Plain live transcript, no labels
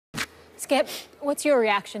Skip, what's your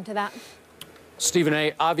reaction to that? Stephen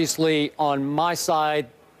A., obviously on my side,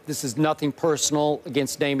 this is nothing personal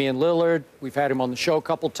against Damian Lillard. We've had him on the show a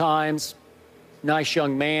couple times. Nice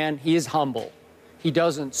young man. He is humble. He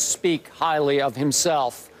doesn't speak highly of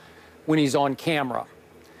himself when he's on camera.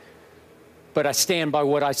 But I stand by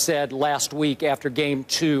what I said last week after Game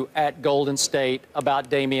 2 at Golden State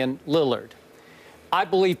about Damian Lillard. I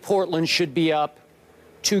believe Portland should be up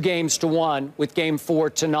 2-1 with Game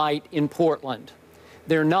 4 tonight in Portland.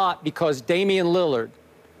 They're not, because Damian Lillard,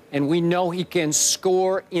 and we know he can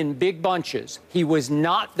score in big bunches, he was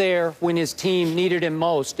not there when his team needed him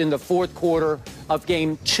most in the fourth quarter of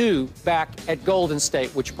Game 2 back at Golden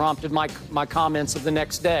State, which prompted my comments of the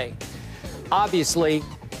next day. Obviously,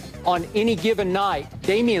 on any given night,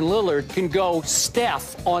 Damian Lillard can go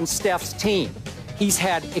Steph on Steph's team. He's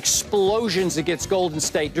had explosions against Golden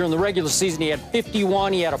State. During the regular season, he had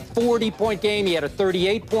 51, he had a 40-point game, he had a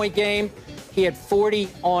 38-point game, he had 40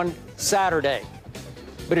 on Saturday.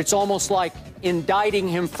 But it's almost like indicting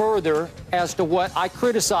him further as to what I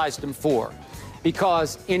criticized him for.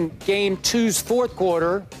 Because in Game 2's fourth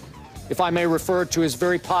quarter, if I may refer to his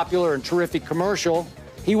very popular and terrific commercial,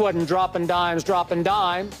 he wasn't dropping dimes,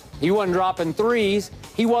 he wasn't dropping threes,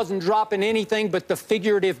 he wasn't dropping anything but the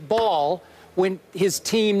figurative ball when his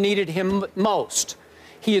team needed him most.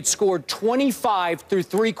 He had scored 25 through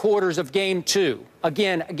 3 quarters of Game 2,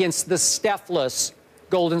 again, against the Steph-less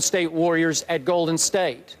Golden State Warriors at Golden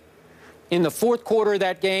State. In the fourth quarter of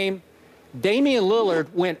that game, Damian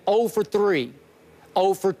Lillard went 0 for 3,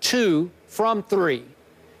 0 for 2 from 3.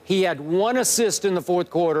 He had 1 assist in the fourth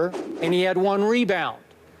quarter, and he had 1 rebound.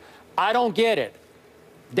 I don't get it.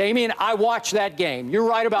 Damian, I watched that game. You're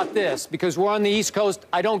right about this, because we're on the East Coast.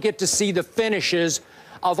 I don't get to see the finishes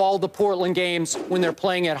of all the Portland games when they're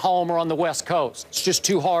playing at home or on the West Coast. It's just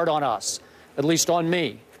too hard on us, at least on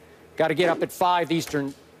me. Got to get up at 5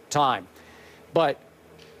 Eastern time. But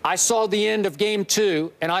I saw the end of Game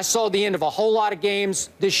 2, and I saw the end of a whole lot of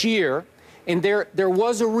games this year, and there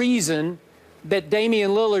was a reason that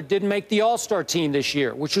Damian Lillard didn't make the All-Star team this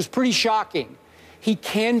year, which was pretty shocking. He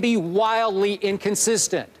can be wildly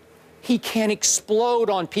inconsistent. He can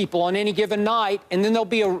explode on people on any given night, and then there'll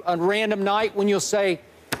be a random night when you'll say,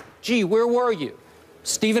 gee, where were you?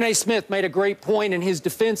 Stephen A. Smith made a great point in his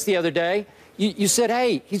defense the other day. You said,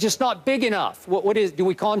 hey, he's just not big enough. What is, do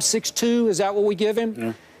we call him 6'2"? Is that what we give him?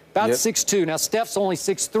 Yeah. About 6'2". Now, Steph's only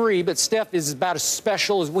 6'3", but Steph is about as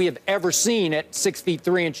special as we have ever seen at 6 feet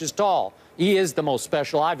 3 inches tall. He is the most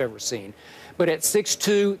special I've ever seen. But at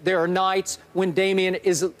 6'2", there are nights when Damian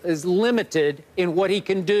is limited in what he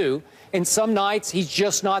can do, and some nights he's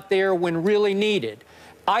just not there when really needed.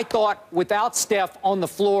 I thought without Steph on the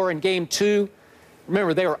floor in Game 2,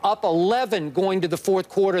 remember, they were up 11 going to the fourth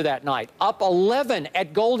quarter that night. Up 11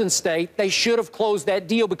 at Golden State. They should have closed that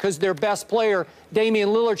deal because their best player, Damian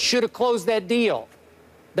Lillard, should have closed that deal.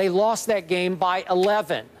 They lost that game by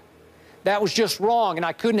 11. That was just wrong, and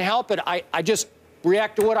I couldn't help it. I just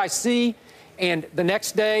react to what I see. And the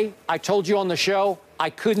next day, I told you on the show,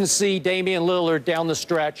 I couldn't see Damian Lillard down the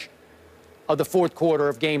stretch of the fourth quarter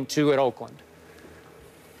of Game 2 at Oakland.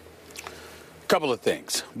 Couple of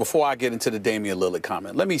things. Before I get into the Damian Lillard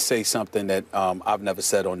comment, let me say something that I've never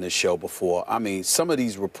said on this show before. I mean, some of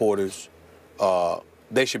these reporters,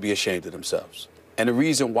 they should be ashamed of themselves. And the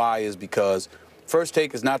reason why is because First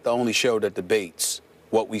Take is not the only show that debates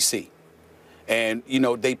what we see. And, you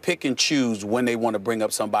know, they pick and choose when they want to bring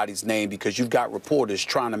up somebody's name because you've got reporters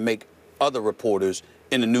trying to make other reporters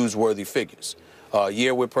into newsworthy figures.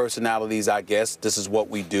 Yeah, we're personalities, I guess. This is what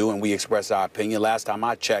we do, and we express our opinion. Last time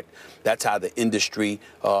I checked, that's how the industry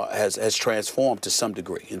has transformed to some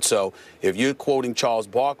degree. And so if you're quoting Charles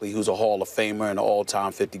Barkley, who's a Hall of Famer and an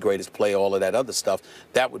all-time 50 greatest player, all of that other stuff,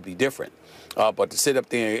 that would be different. But to sit up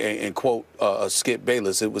there and quote Skip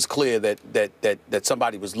Bayless, it was clear that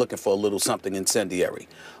somebody was looking for a little something incendiary.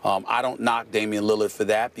 I don't knock Damian Lillard for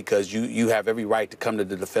that because you have every right to come to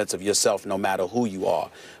the defense of yourself no matter who you are.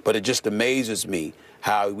 But it just amazes me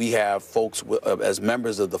how we have folks as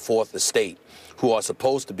members of the Fourth Estate who are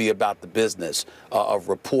supposed to be about the business of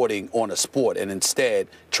reporting on a sport and instead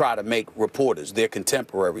try to make reporters, their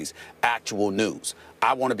contemporaries, actual news.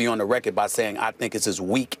 I want to be on the record by saying I think it's as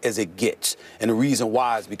weak as it gets. And the reason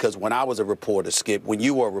why is because when I was a reporter, Skip, when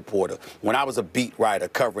you were a reporter, when I was a beat writer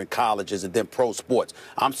covering colleges and then pro sports,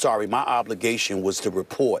 I'm sorry, my obligation was to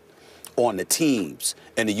report on the teams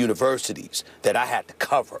and the universities that I had to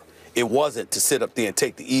cover. It wasn't to sit up there and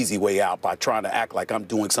take the easy way out by trying to act like I'm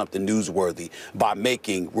doing something newsworthy by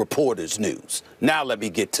making reporters news. Now let me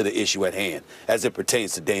get to the issue at hand as it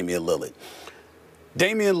pertains to Damian Lillard.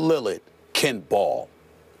 Damian Lillard can ball.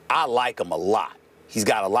 I like him a lot. He's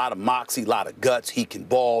got a lot of moxie, a lot of guts. He can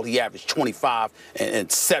ball. He averaged 25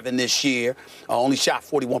 and 7 this year. Only shot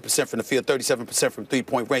 41% from the field, 37% from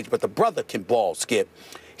three-point range. But the brother can ball, Skip.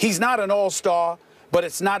 He's not an all-star, but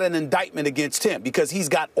it's not an indictment against him because he's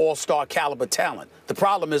got all-star caliber talent. The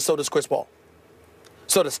problem is so does Chris Paul.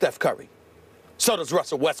 So does Steph Curry. So does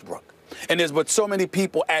Russell Westbrook. And there's but so many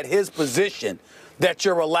people at his position that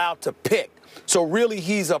you're allowed to pick. So really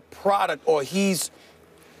he's a product, or he's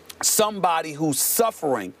somebody who's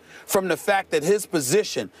suffering from the fact that his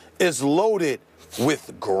position is loaded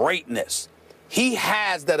with greatness. He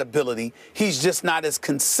has that ability. He's just not as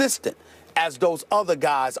consistent as those other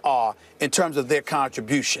guys are in terms of their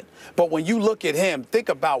contribution. But when you look at him, think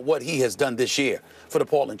about what he has done this year for the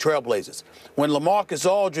Portland Trailblazers. When LaMarcus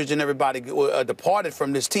Aldridge and everybody departed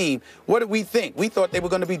from this team, what did we think? We thought they were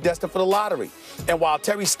going to be destined for the lottery. And while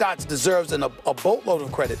Terry Stotts deserves a boatload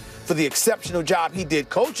of credit for the exceptional job he did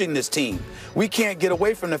coaching this team, we can't get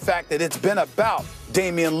away from the fact that it's been about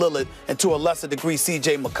Damian Lillard and to a lesser degree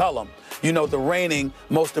C.J. McCollum, you know, the reigning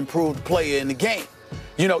most improved player in the game.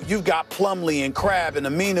 You know, you've got Plumlee and Crabbe and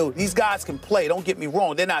Aminu. These guys can play. Don't get me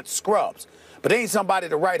wrong. They're not scrubs. But they ain't somebody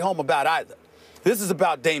to write home about either. This is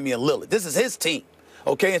about Damian Lillard. This is his team.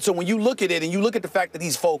 Okay, and so when you look at it and you look at the fact that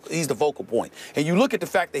he's the focal point, and you look at the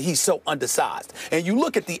fact that he's so undersized, and you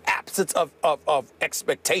look at the absence of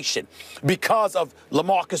expectation because of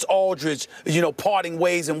LaMarcus Aldridge, you know, parting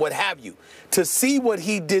ways and what have you, to see what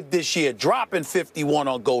he did this year, dropping 51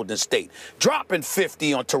 on Golden State, dropping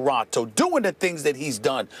 50 on Toronto, doing the things that he's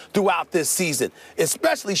done throughout this season,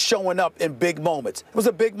 especially showing up in big moments. It was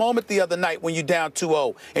a big moment the other night when you're down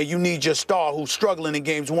 2-0 and you need your star who's struggling in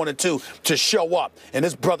games 1 and 2 to show up. And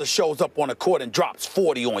this brother shows up on the court and drops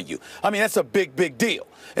 40 on you. I mean, that's a big, big deal.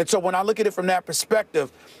 And so when I look at it from that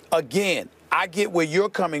perspective, again, I get where you're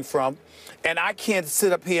coming from, and I can't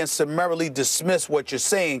sit up here and summarily dismiss what you're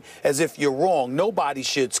saying as if you're wrong. Nobody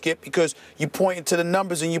should, Skip, because you point to the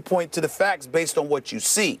numbers and you point to the facts based on what you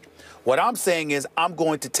see. What I'm saying is I'm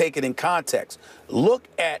going to take it in context. Look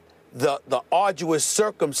at the arduous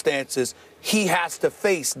circumstances he has to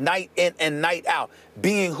face night in and night out,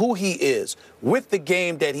 being who he is, with the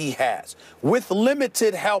game that he has, with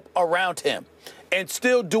limited help around him, and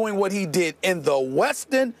still doing what he did in the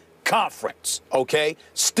Western Conference, okay?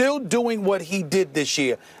 Still doing what he did this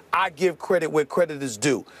year. I give credit where credit is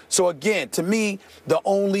due. So again, to me, the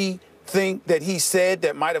only thing that he said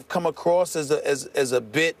that might have come across as a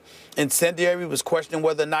bit incendiary was questioning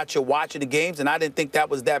whether or not you're watching the games, and I didn't think that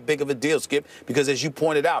was that big of a deal, Skip, because as you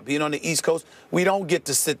pointed out, being on the East Coast, we don't get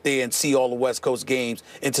to sit there and see all the West Coast games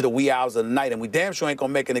into the wee hours of the night, and we damn sure ain't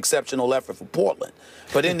gonna make an exceptional effort for Portland.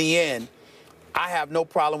 But in the end, I have no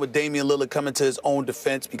problem with Damian Lillard coming to his own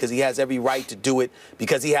defense because he has every right to do it,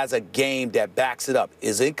 because he has a game that backs it up.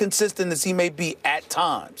 As inconsistent as he may be at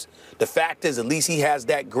times, the fact is at least he has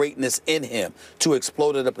that greatness in him to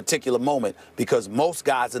explode at a particular moment, because most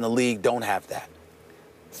guys in the league don't have that.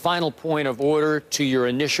 Final point of order to your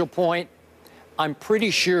initial point. I'm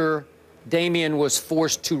pretty sure Damian was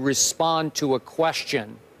forced to respond to a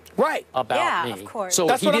question about me. Of course. So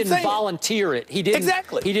That's he what I'm didn't saying. volunteer it. He didn't,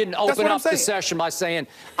 Exactly. He didn't That's open what I'm up the saying. session by saying,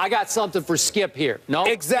 I got something for Skip here. No?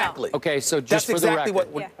 Exactly. No. Okay, so just that's for exactly the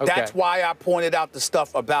record. what. That's why I pointed out the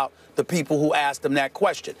stuff about the people who asked him that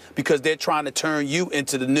question, because they're trying to turn you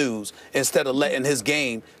into the news instead of letting his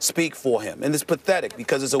game speak for him. And it's pathetic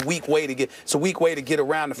because it's a weak way to get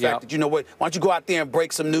around the fact that, you know what, why don't you go out there and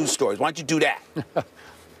break some news stories? Why don't you do that?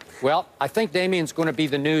 Well, I think Damian's going to be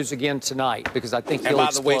the news again tonight because I think he'll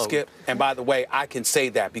explode. And by the way, I can say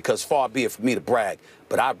that because far be it for me to brag,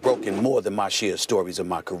 but I've broken more than my share of stories in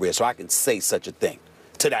my career, so I can say such a thing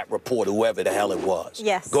to that reporter, whoever the hell it was.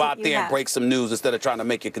 Yes, go out there and break some news instead of trying to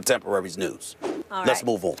make your contemporaries news. All Let's right.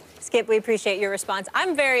 move on. Skip, we appreciate your response.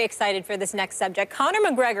 I'm very excited for this next subject. Conor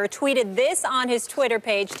McGregor tweeted this on his Twitter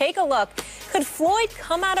page. Take a look. Could Floyd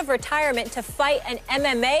come out of retirement to fight an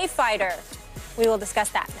MMA fighter? We will discuss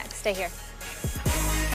that next. Stay here.